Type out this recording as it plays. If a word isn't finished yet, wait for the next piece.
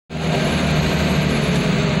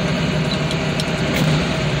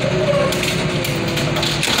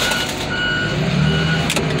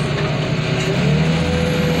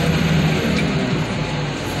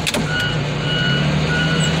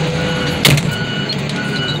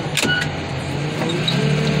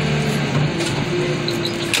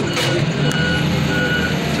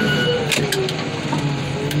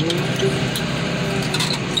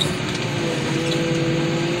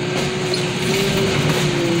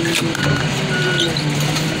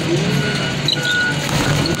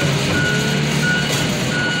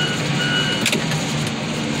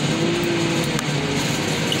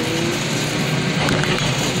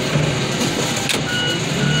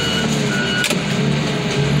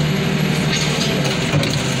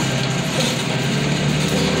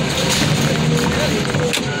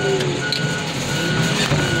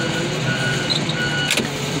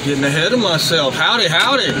Getting ahead of myself. Howdy,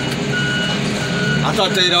 howdy. I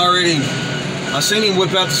thought they'd already, I seen him whip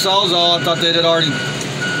out the Sawzall. I thought they'd had already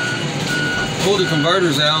pulled the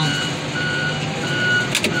converters out.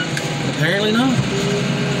 Apparently not.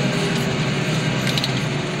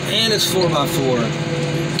 And it's 4x4.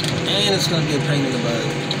 And it's going to be a pain in the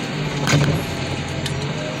butt.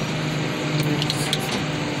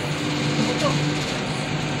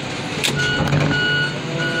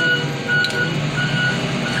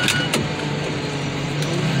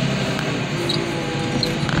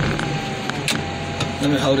 Let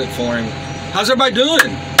me hold it for him. How's everybody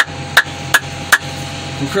doing?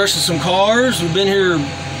 We're crushing some cars. We've been here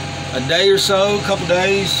a day or so, a couple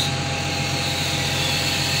days.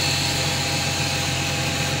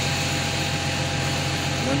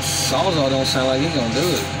 That Sawzall don't sound like he's gonna do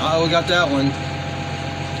it. Oh, we got that one.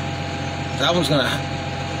 That one's gonna,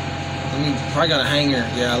 probably got a hanger.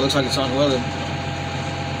 Yeah, it looks like it's on, well,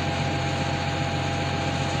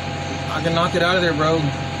 I can knock it out of there, bro.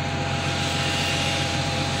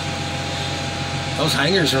 Those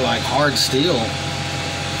hangers are like hard steel.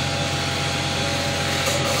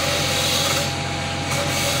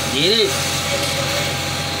 Get it.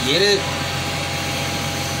 Get it.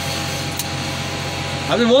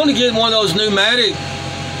 I've been wanting to get one of those pneumatic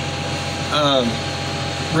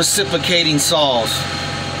reciprocating saws.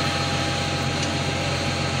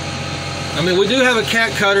 I mean, we do have a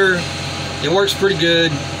cat cutter. It works pretty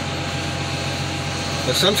good.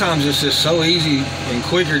 But sometimes it's just so easy and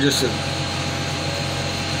quicker just to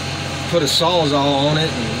put a Sawzall on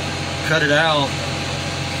it and cut it out.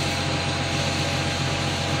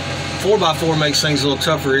 4x4 makes things a little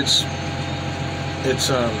tougher. It's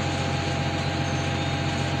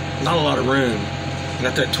not a lot of room.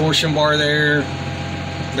 Got that torsion bar there.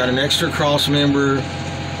 Got an extra cross member.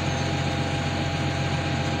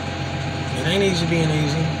 It ain't easy being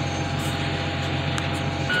easy.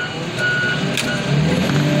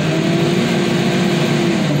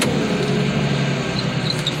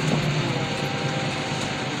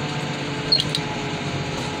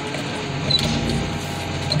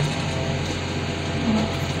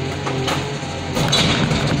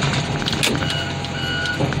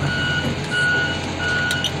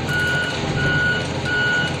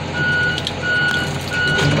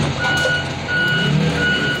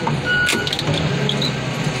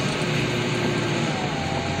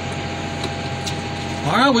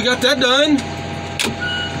 Alright, we got that done.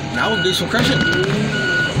 Now we'll do some crushing.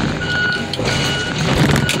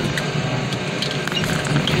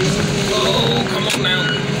 Oh, come on now.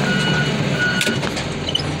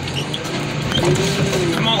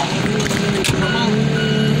 Come on. Come on.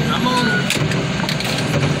 Come on.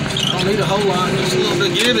 I don't need a whole lot, just a little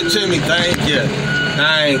bit. Give it to me. Thank you.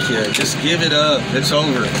 Thank you. Just give it up. It's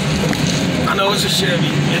over. I know it's a Chevy.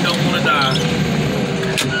 It don't want to die.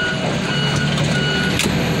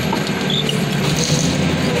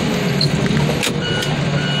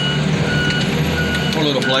 Poor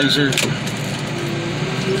little Blazer.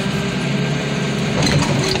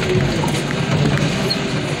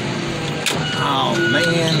 Oh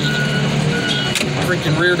man,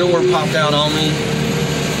 freaking rear door popped out on me.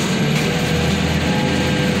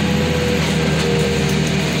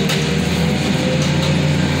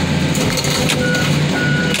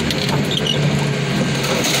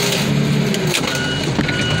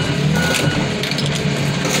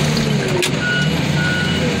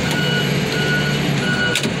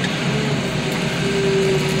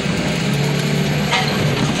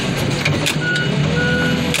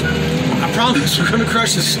 We're gonna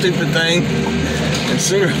crush this stupid thing, and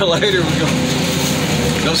sooner or later we're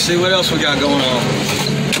gonna go see what else we got going on.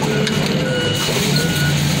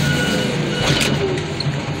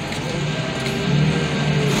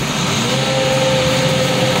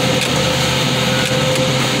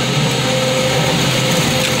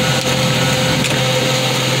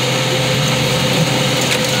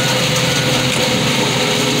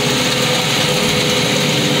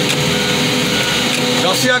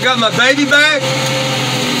 See, I got my baby back.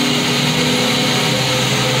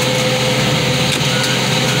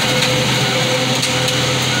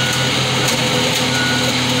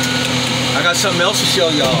 I got something else to show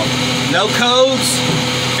y'all. No codes.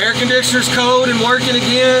 Air conditioner's cold and working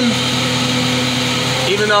again.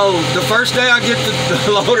 Even though the first day I get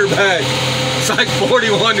the loader back, it's like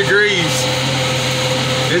 41 degrees.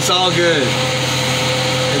 It's all good.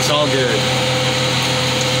 It's all good.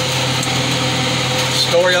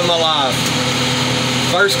 Story of my life.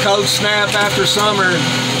 First code snap after summer,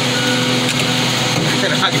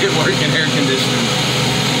 and I get working air conditioning.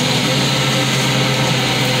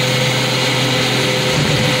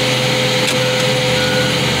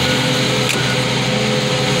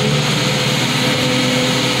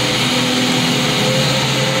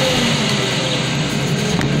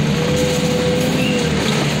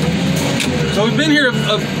 been here a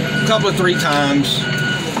couple of 3 times.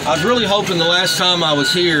 I was really hoping the last time I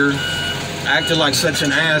was here, I acted like such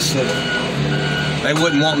an ass that they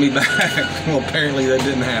wouldn't want me back. Well, apparently that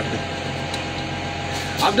didn't happen.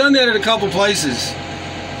 I've done that at a couple places.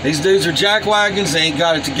 These dudes are jackwagons, they ain't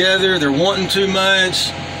got it together, they're wanting too much.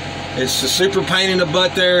 It's a super pain in the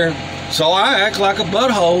butt there. So I act like a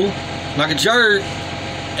butthole, like a jerk,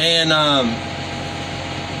 and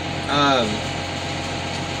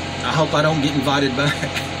I hope I don't get invited back.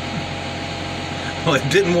 Well, it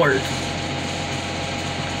didn't work.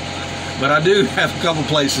 But I do have a couple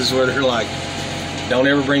places where they're like, don't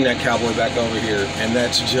ever bring that cowboy back over here. And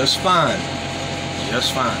that's just fine.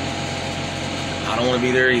 Just fine. I don't want to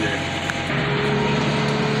be there either.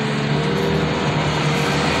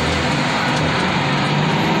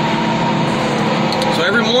 So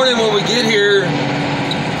every morning when we get here,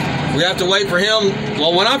 we have to wait for him.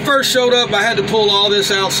 Well, when I first showed up, I had to pull all this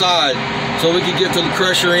outside so we could get the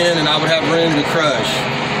crusher in and I would have room to crush.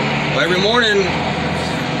 Well, every morning,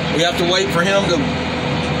 we have to wait for him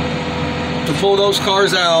to pull those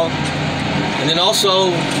cars out. And then also,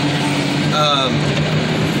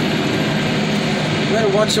 you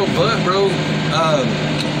better watch your butt, bro.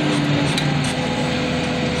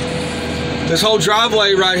 This whole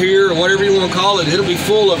driveway right here, or whatever you want to call it, it'll be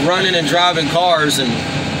full of running and driving cars, and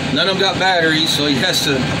none of them got batteries, so he has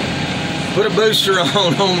to put a booster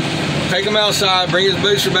on them, take them outside, bring his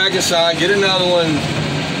booster back inside, get another one.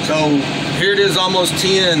 So here it is, almost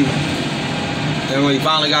 10, and we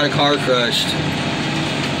finally got a car crushed.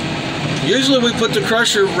 Usually we put the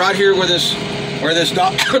crusher right here where this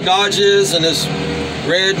Dodge is, and this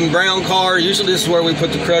red and brown car. Usually this is where we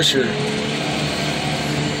put the crusher.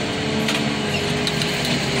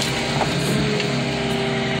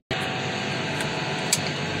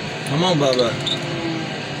 Come on, Bubba.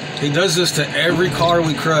 He does this to every car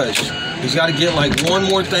we crush. He's got to get like one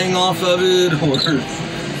more thing off of it, or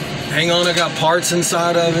hang on, I got parts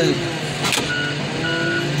inside of it.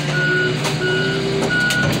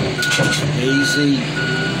 Easy.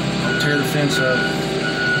 Don't tear the fence up.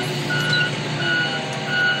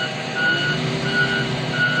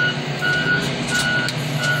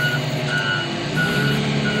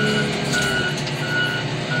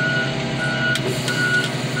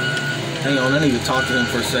 Hang on, I need to talk to him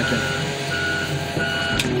for a second.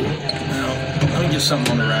 Now, let me get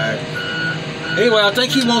something on the ride. Anyway, I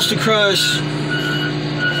think he wants to crush.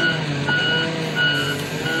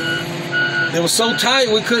 It was so tight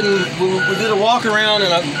we couldn't. We did a walk around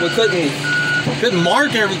and we couldn't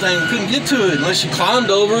mark everything. We couldn't get to it unless you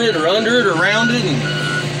climbed over it or under it or around it. And,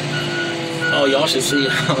 oh, y'all should see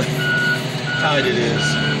how tight it is.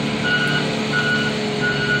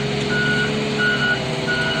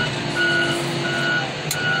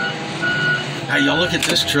 Hey, y'all look at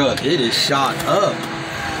this truck. It is shot up.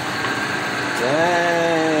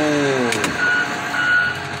 Dang.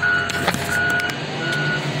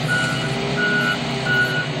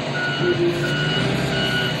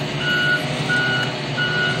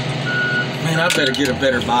 Man, I better get a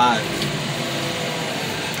better buy.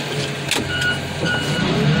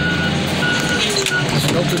 Let's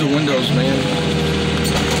go through the windows, man.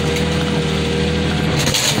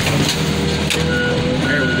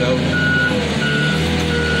 There we go.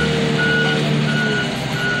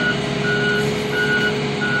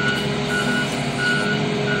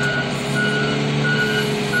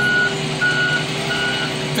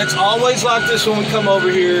 It's always like this when we come over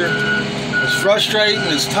here. It's frustrating,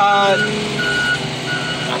 it's tight.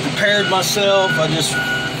 I prepared myself. I just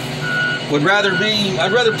would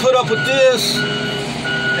I'd rather put up with this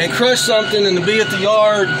and crush something than to be at the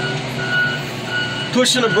yard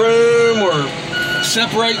pushing a broom or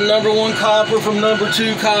separating number 1 copper from number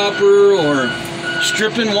 2 copper or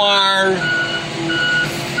stripping wire.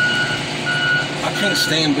 I can't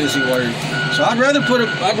stand busy work. So I'd rather put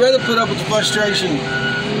up with the frustration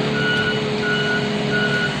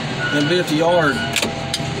than be at the yard.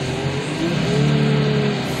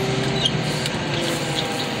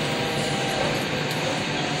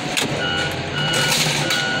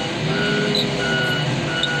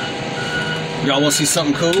 Y'all want to see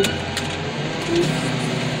something cool?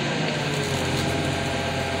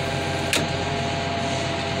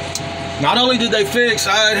 Not only did they fix,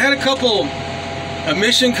 I had a couple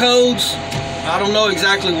emission codes. I don't know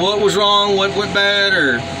exactly what was wrong, what went bad,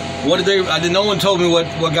 or what did they, no one told me what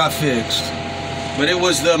got fixed. But it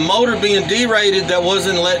was the motor being derated that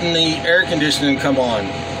wasn't letting the air conditioning come on.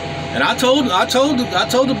 And I told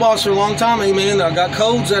the boss for a long time, hey man, I got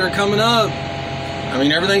codes that are coming up. I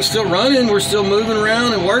mean, everything's still running, we're still moving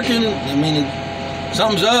around and working. I mean,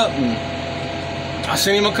 something's up. And I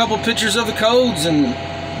sent him a couple pictures of the codes, and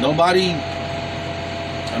nobody,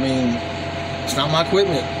 I mean, it's not my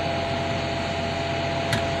equipment.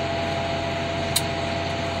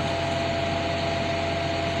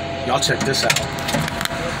 Y'all check this out.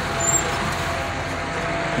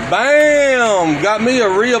 Bam! Got me a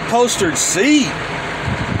reupholstered seat.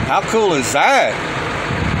 How cool is that?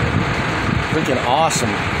 Freaking awesome.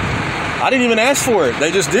 I didn't even ask for it.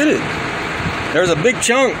 They just did it. There's a big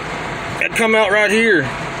chunk that come out right here.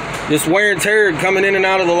 Just wear and tear coming in and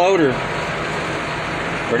out of the loader.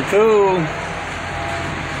 Pretty cool.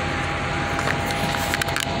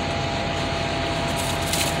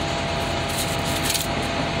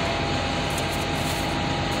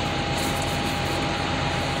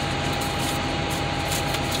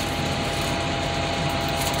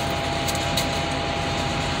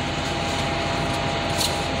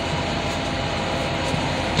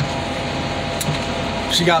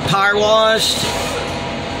 She got power washed.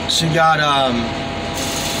 She got,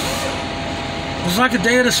 it was like a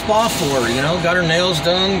day at a spa for her, you know. Got her nails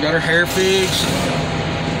done, got her hair fixed.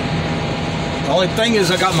 The only thing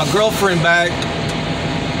is I got my girlfriend back.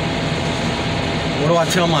 What do I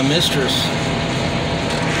tell my mistress?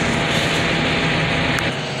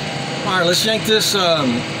 All right, let's yank this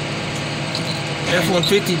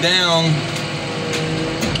F-150 down,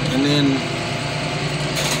 and then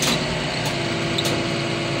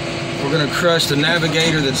we're going to crush the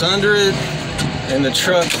Navigator that's under it and the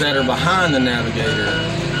trucks that are behind the Navigator.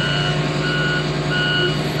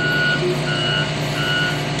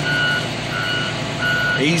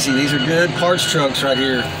 Easy, these are good parts trucks right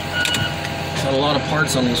here. Got a lot of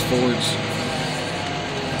parts on these Fords.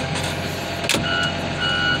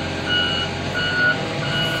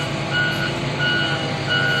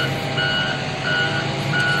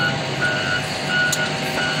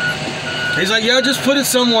 He's like, yeah, just put it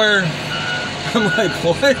somewhere. I'm like,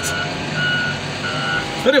 what?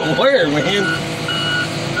 Put it where, man?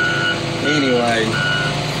 Anyway.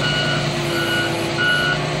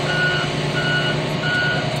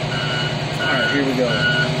 Alright, here we go.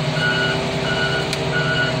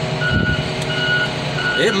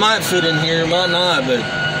 It might fit in here, it might not, but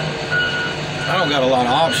I don't got a lot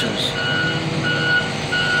of options.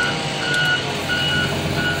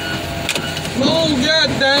 Oh, god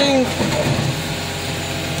dang.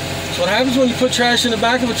 That's what happens when you put trash in the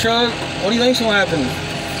back of a truck. What do you think's gonna happen?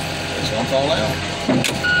 It's gonna fall out.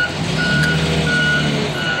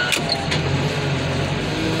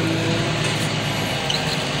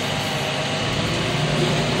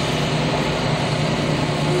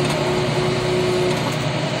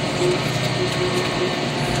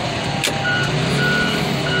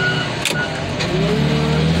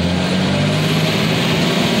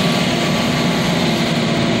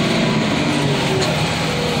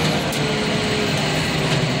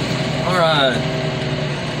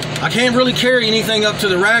 I can't really carry anything up to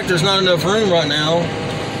the rack. There's not enough room right now.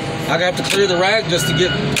 I got to clear the rack just to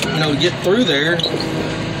get, you know, to get through there.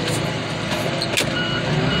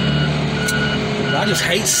 I just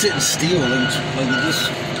hate sitting still. There's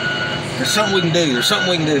something we can do. There's something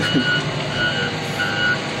we can do.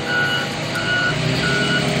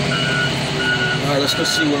 All right, let's go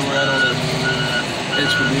see where we're at on the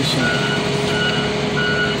Expedition.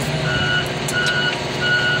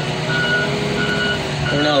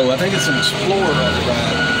 Or no, I think it's an Explorer on the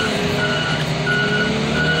ride.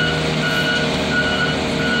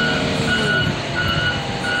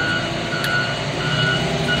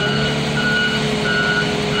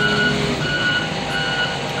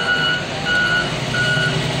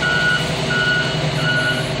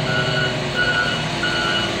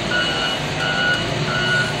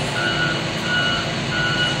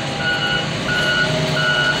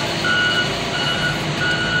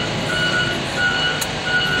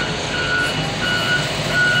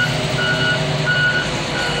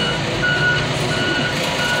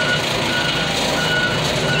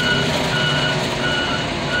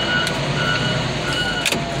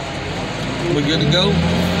 We good to go?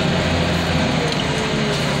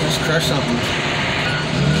 Let's crush something.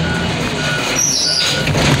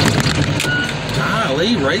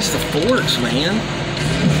 Golly, raise the forks, man.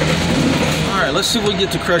 Alright, let's see if we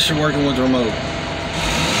get the crusher working with the remote.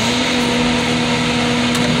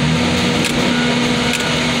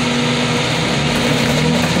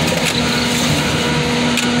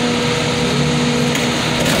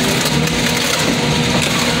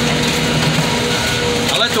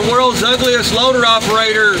 The world's ugliest loader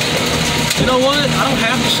operator. You know what? I don't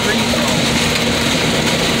have the screen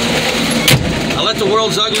on. I let the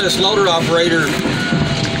world's ugliest loader operator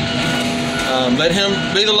let him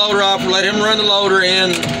be the loader operator, let him run the loader,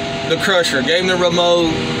 and the crusher, gave him the remote,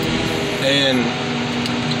 and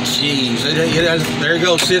jeez, there you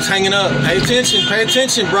go, see, it's hanging up. Pay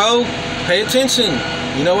attention, bro. Pay attention.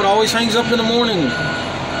 You know what always hangs up in the morning?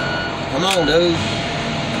 Come on, dude.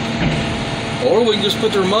 Or we can just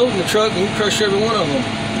put the remote in the truck and you crush every one of them.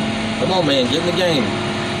 Come on, man, get in the game.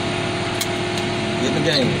 Get in the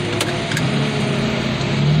game.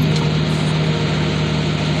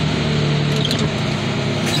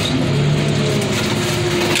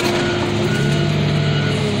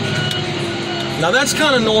 Now that's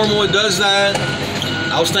kind of normal, it does that.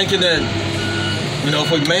 I was thinking that, you know, if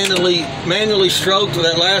we manually stroked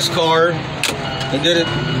that last car and did it,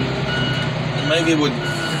 maybe it would,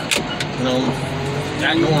 you know,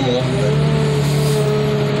 act normal.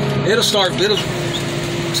 It'll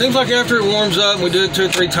seems like after it warms up, and we do it 2 or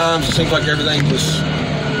 3 times, it seems like everything just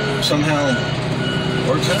somehow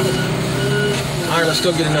works out. All right, let's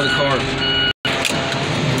go get another car.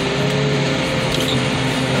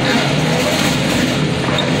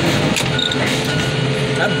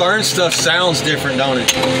 That burn stuff sounds different, don't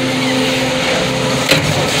it?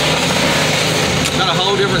 Got a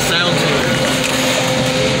whole different sound to it.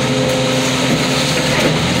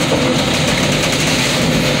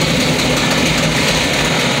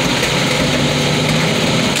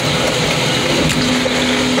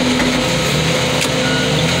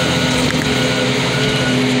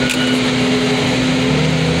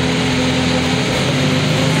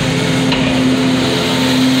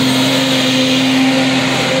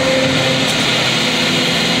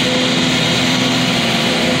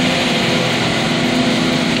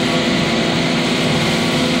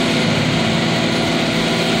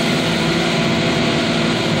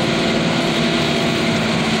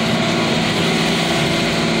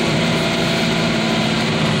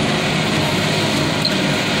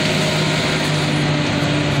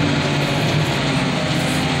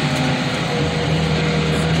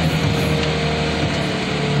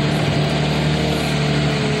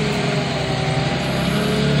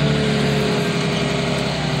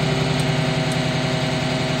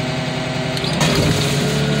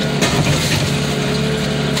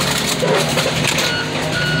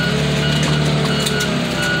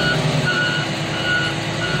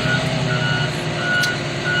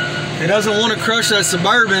 It doesn't want to crush that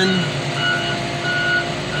Suburban.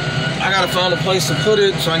 I gotta find a place to put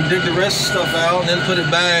it so I can dig the rest of the stuff out and then put it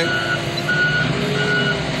back.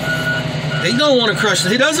 He don't want to crush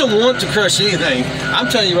it. He doesn't want to crush anything. I'm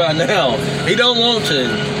telling you right now, he don't want to,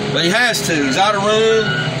 but he has to. He's out of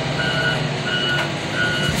room.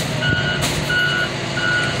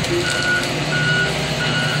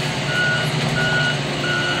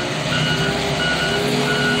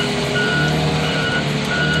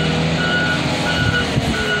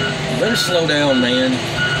 Better slow down, man.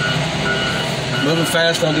 Moving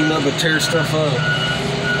fast don't do nothing but tear stuff up.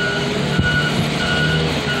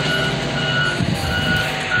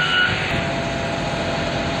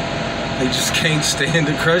 He just can't stand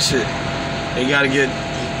to crush it. You gotta get,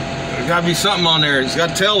 there's gotta be something on there. It's got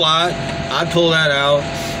a tail light. I'd pull that out.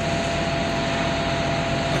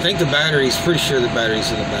 I think the battery's, pretty sure the battery's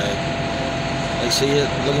in the bag. They see it,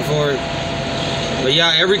 looking for it. But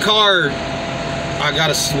yeah, every car, I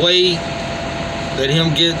gotta wait, let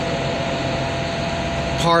him get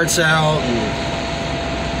parts out,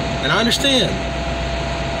 and I understand.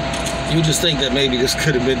 You just think that maybe this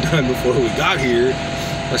could have been done before we got here,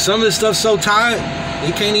 but some of this stuff's so tight,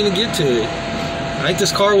 we can't even get to it. I think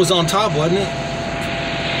this car was on top, wasn't it?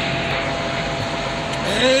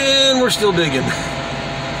 And we're still digging.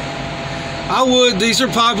 I would, these are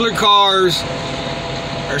popular cars.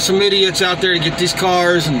 There's some idiots out there to get these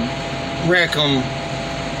cars and wreck them.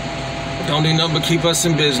 Don't do nothing but keep us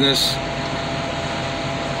in business.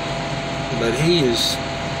 But he is,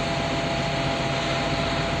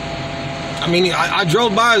 I mean, I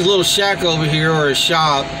drove by his little shack over here, or his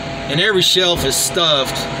shop, and every shelf is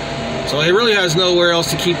stuffed, so he really has nowhere else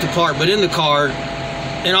to keep the part but in the car.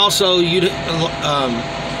 And also, you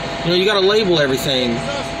know, you got to label everything.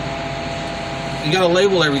 You got to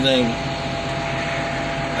label everything.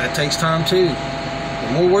 That takes time too.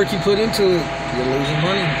 The more work you put into it, you're losing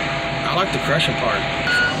money. I like the crushing part.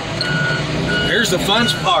 Here's the fun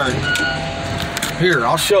part. Here,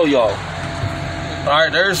 I'll show y'all. All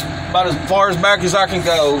right, there's about as far as back as I can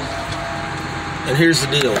go. And here's the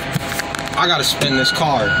deal. I gotta spin this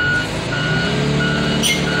car.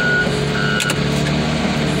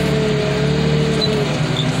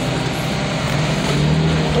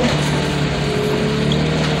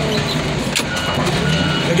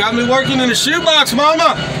 They got me working in the shoebox,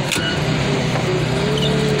 mama.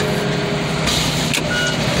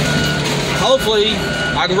 Hopefully,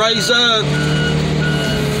 I I can raise up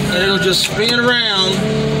and it'll just spin around.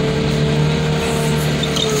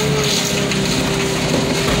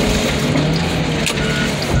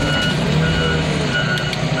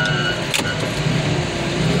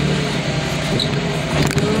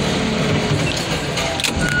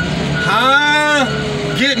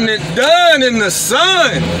 Getting it done in the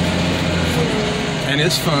sun, and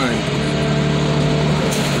it's fun.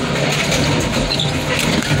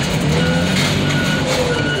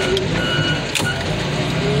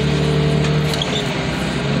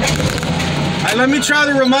 Hey, let me try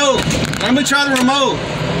the remote.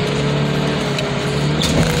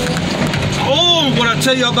 Oh, what I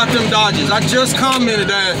tell you about them Dodges? I just commented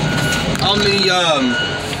that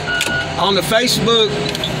on the Facebook.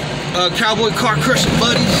 Cowboy Car Crushing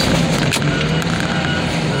Buddies.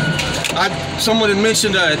 Someone had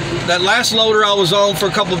mentioned that last loader I was on for a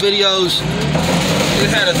couple videos. It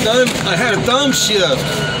had a thumb shift,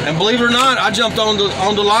 and believe it or not, I jumped on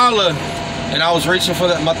Delilah, and I was reaching for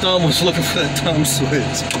that. My thumb was looking for that thumb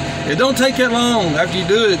switch. It don't take that long after you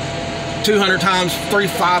do it 200 times,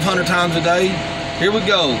 500 times a day. Here we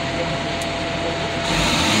go.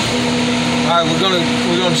 All right, we're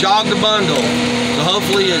gonna jog the bundle. So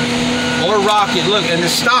hopefully or rock it. Look, and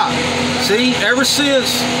it stopped. See, ever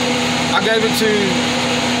since I gave it to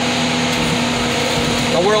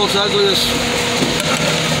the world's ugliest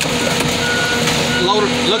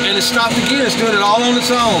loader, look, and it stopped again. It's doing it all on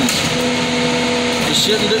its own. It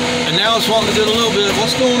shouldn't do, and now it's wanting to do it a little bit.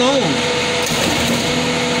 What's going on?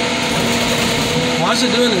 Why is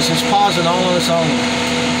it doing this? It's pausing all on its own.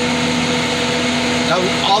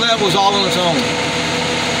 All that was all on its own.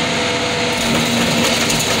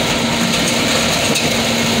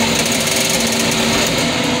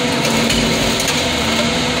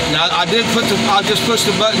 Now I just pushed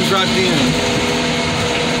the buttons right then.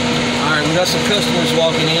 All right, we got some customers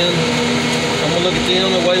walking in. I'm gonna look at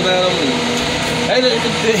them and wave at them. And,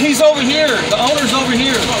 hey, he's over here. The owner's over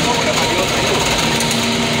here.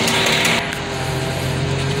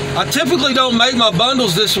 I typically don't make my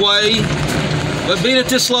bundles this way. But being at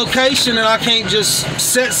this location and I can't just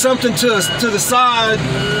set something to the side.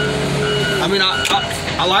 I mean,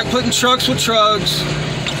 I like putting trucks with trucks.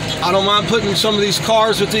 I don't mind putting some of these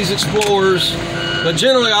cars with these Explorers. But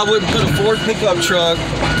generally I wouldn't put a Ford pickup truck.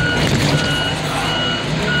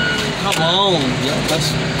 Come on. Yeah,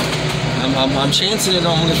 I'm chancing it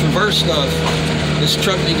on this reverse stuff. This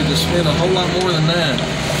truck needed to spin a whole lot more than that.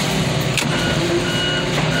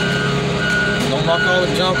 Don't knock all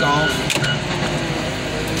the junk off.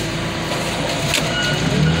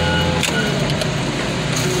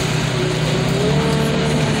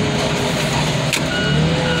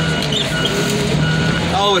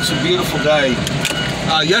 Oh, it's a beautiful day.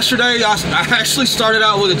 Yesterday, I actually started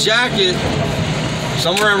out with a jacket.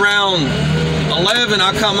 Somewhere around 11,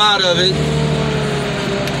 I come out of it.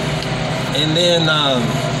 And then,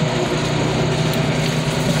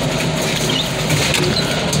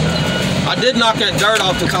 I did knock that dirt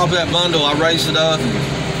off the top of that bundle. I raised it up.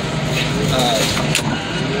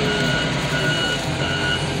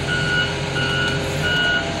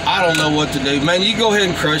 I don't know what to do. Man, you go ahead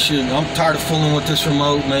and crush it. I'm tired of fooling with this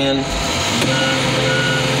remote, man.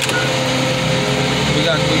 We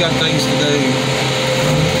got things to do.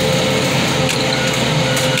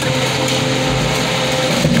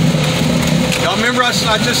 Y'all remember I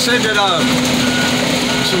just said that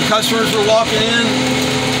some customers were walking in?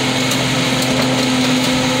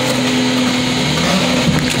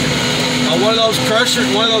 One of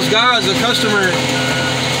those guys, a customer,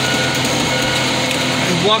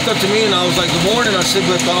 walked up to me and I was like, good morning. I said,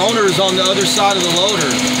 but the owner is on the other side of the loader.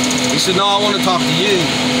 He said, no, I want to talk to you.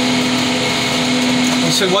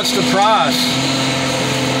 He said, what's the price?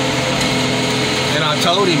 And I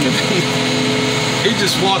told him, and he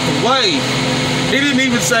just walked away. He didn't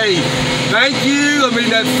even say, thank you. I mean,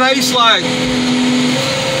 that face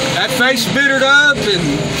bittered up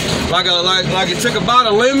and like it took a bite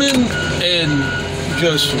of lemon and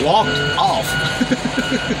just walked off.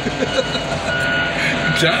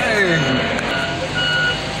 Dang.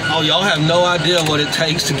 Oh, y'all have no idea what it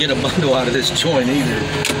takes to get a bundle out of this joint either.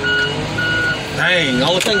 Dang,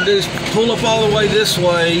 all I thing to do is pull up all the way this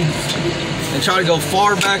way and try to go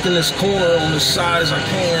far back in this corner on this side as I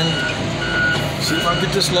can. See if I can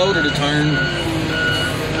get this loader to turn.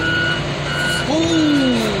 Ooh.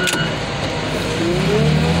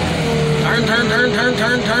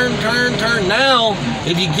 Turn. Now,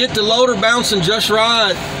 if you get the loader bouncing just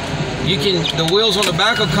right, the wheels on the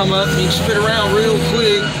back will come up and you can spin around real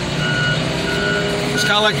quick. It's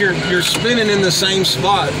kind of like you're spinning in the same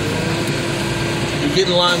spot.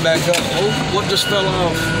 getting lined back up. Oh, what just fell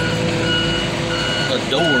off? A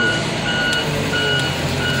door.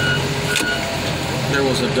 There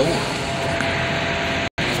was a door.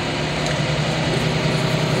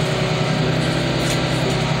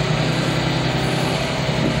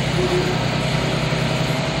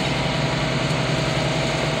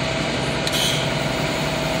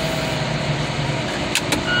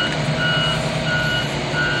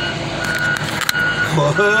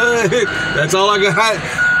 What? That's all I got?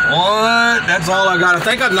 What? That's all I got. I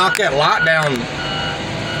think I knocked that light down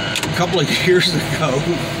a couple of years ago.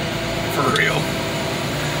 For real.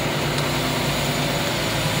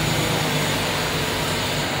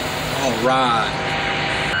 Alright.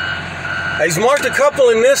 He's marked a couple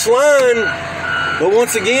in this line, but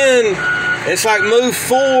once again, it's like move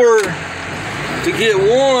 4 to get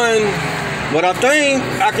one, but I think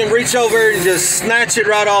I can reach over and just snatch it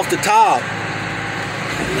right off the top.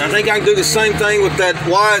 I think I can do the same thing with that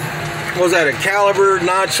white, what was that, a Caliber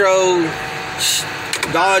Nitro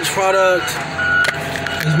Dodge product.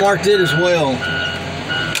 He's marked it as well.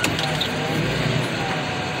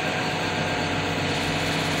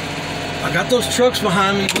 I got those trucks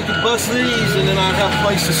behind me. We could bust these and then I'd have a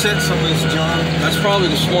place to set some of this junk. That's probably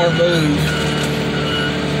the smart move.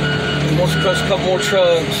 He wants to crush a couple more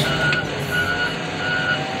trucks.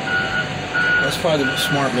 That's probably the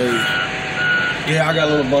smart move. Yeah, I got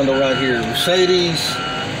a little bundle right here. Mercedes,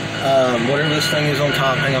 whatever this thing is on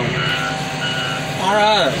top. Hang on. All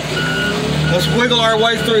right, let's wiggle our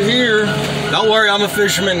way through here. Don't worry, I'm a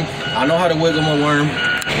fisherman. I know how to wiggle my worm.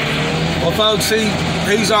 Well, folks,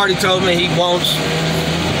 he's already told me he wants,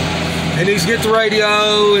 and he's get the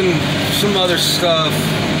radio and some other stuff.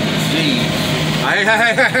 Jeez.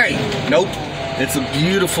 Hey. Nope. It's a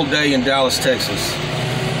beautiful day in Dallas, Texas.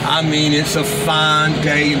 I mean, it's a fine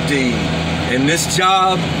day indeed. And this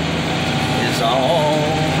job is all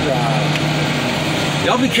right.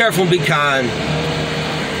 Y'all be careful and be kind.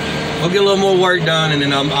 We'll get a little more work done and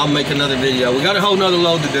then I'll make another video. We got a whole nother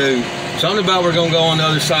load to do. Something about we're gonna go on the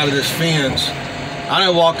other side of this fence. I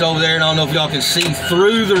done walked over there and I don't know if y'all can see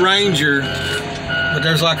through the Ranger, but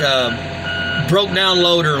there's like a broke down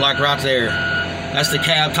loader like right there. That's the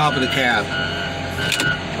cab, top of the cab.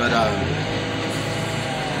 But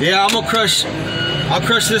yeah, I'll crush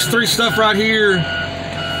this 3 stuff right here,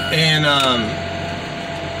 and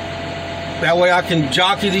that way I can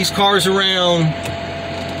jockey these cars around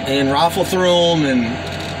and rifle through them, and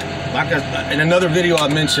like in another video I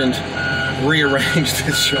mentioned, rearrange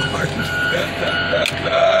this yard.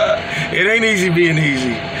 It ain't easy being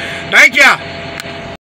easy. Thank ya.